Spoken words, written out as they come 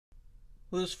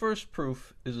Well, this first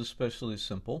proof is especially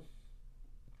simple,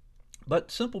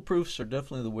 but simple proofs are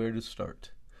definitely the way to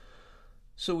start.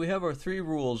 So we have our three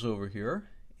rules over here,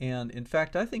 and in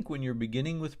fact I think when you're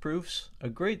beginning with proofs, a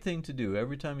great thing to do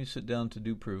every time you sit down to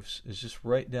do proofs is just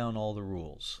write down all the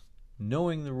rules.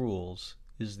 Knowing the rules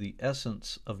is the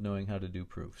essence of knowing how to do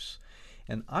proofs.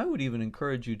 And I would even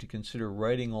encourage you to consider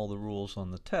writing all the rules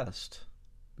on the test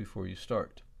before you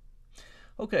start.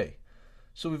 Okay,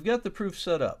 so we've got the proof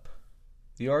set up.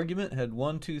 The argument had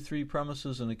 1, 2, 3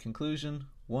 premises and a conclusion.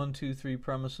 1, 2, 3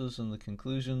 premises and the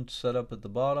conclusion set up at the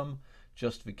bottom.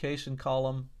 Justification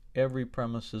column. Every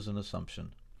premise is an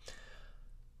assumption.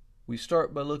 We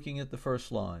start by looking at the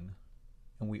first line,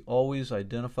 and we always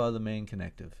identify the main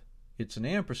connective. It's an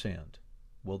ampersand.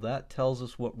 Well, that tells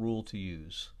us what rule to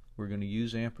use. We're going to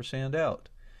use ampersand out.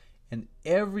 And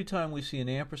every time we see an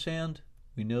ampersand,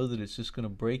 we know that it's just going to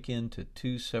break into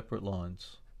two separate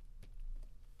lines.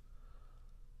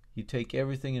 You take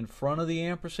everything in front of the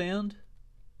ampersand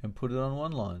and put it on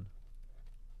one line.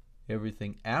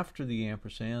 Everything after the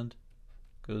ampersand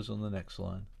goes on the next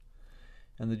line.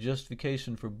 And the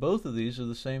justification for both of these are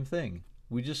the same thing.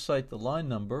 We just cite the line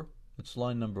number, it's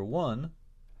line number 1,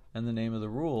 and the name of the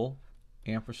rule,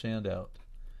 ampersand out.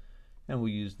 And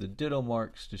we use the ditto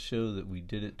marks to show that we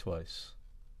did it twice.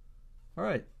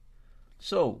 Alright,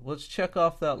 so let's check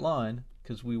off that line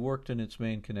because we worked in its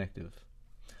main connective.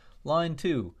 Line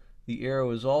 2, the arrow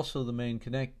is also the main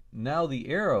connect. Now the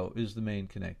arrow is the main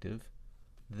connective.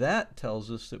 That tells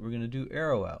us that we're going to do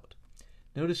arrow out.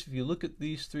 Notice if you look at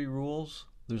these three rules,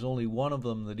 there's only one of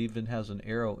them that even has an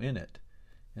arrow in it.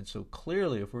 And so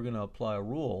clearly if we're going to apply a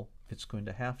rule, it's going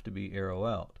to have to be arrow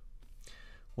out.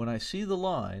 When I see the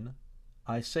line,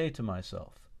 I say to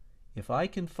myself, if I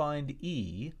can find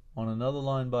E on another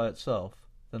line by itself,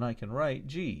 then I can write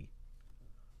G.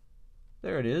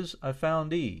 There it is, I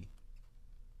found E.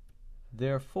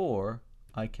 Therefore,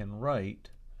 I can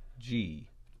write G.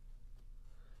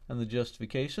 And the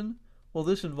justification? Well,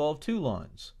 this involved two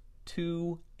lines,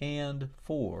 2 and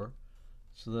 4.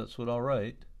 So that's what I'll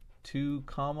write, 2,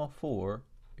 4,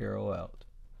 arrow out.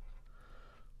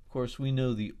 Of course, we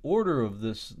know the order of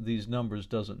these numbers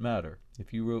doesn't matter.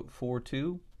 If you wrote 4,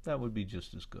 2, that would be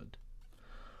just as good.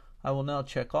 I will now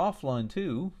check off line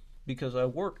 2 because I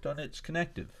worked on its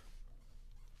connective.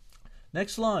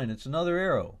 Next line, it's another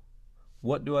arrow.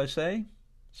 What do I say?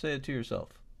 Say it to yourself.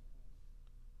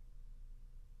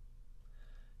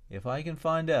 If I can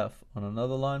find F on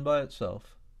another line by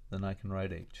itself, then I can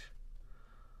write H.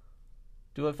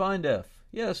 Do I find F?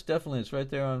 Yes, definitely, it's right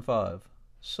there on 5.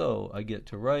 So I get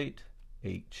to write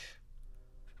H.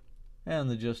 And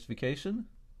the justification?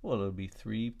 Well, it'll be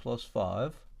 3 plus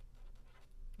 5,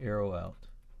 arrow out.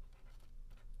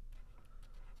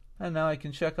 And now I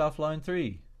can check off line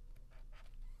 3.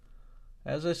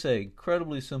 As I say,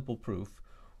 incredibly simple proof.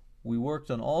 We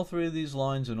worked on all three of these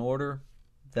lines in order.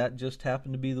 That just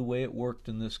happened to be the way it worked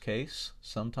in this case.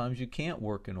 Sometimes you can't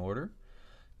work in order.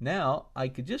 Now, I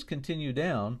could just continue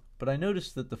down, but I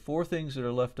noticed that the 4 things that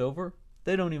are left over,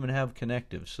 they don't even have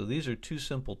connectives, so these are too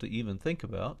simple to even think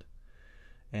about.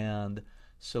 And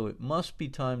so it must be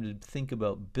time to think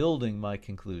about building my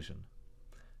conclusion.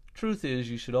 Truth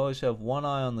is, you should always have one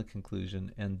eye on the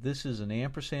conclusion, and this is an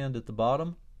ampersand at the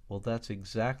bottom. Well, that's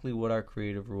exactly what our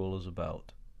creative rule is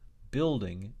about.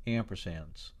 Building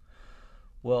ampersands.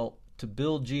 Well, to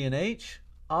build G and H,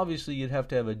 obviously you'd have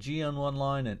to have a G on one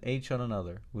line and H on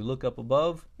another. We look up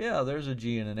above, yeah, there's a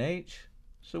G and an H,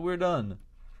 so we're done.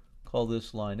 Call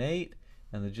this line 8,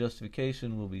 and the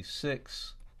justification will be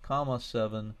 6,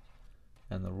 7,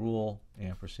 and the rule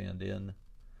ampersand in,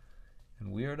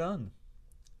 and we are done.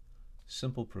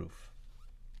 Simple proof.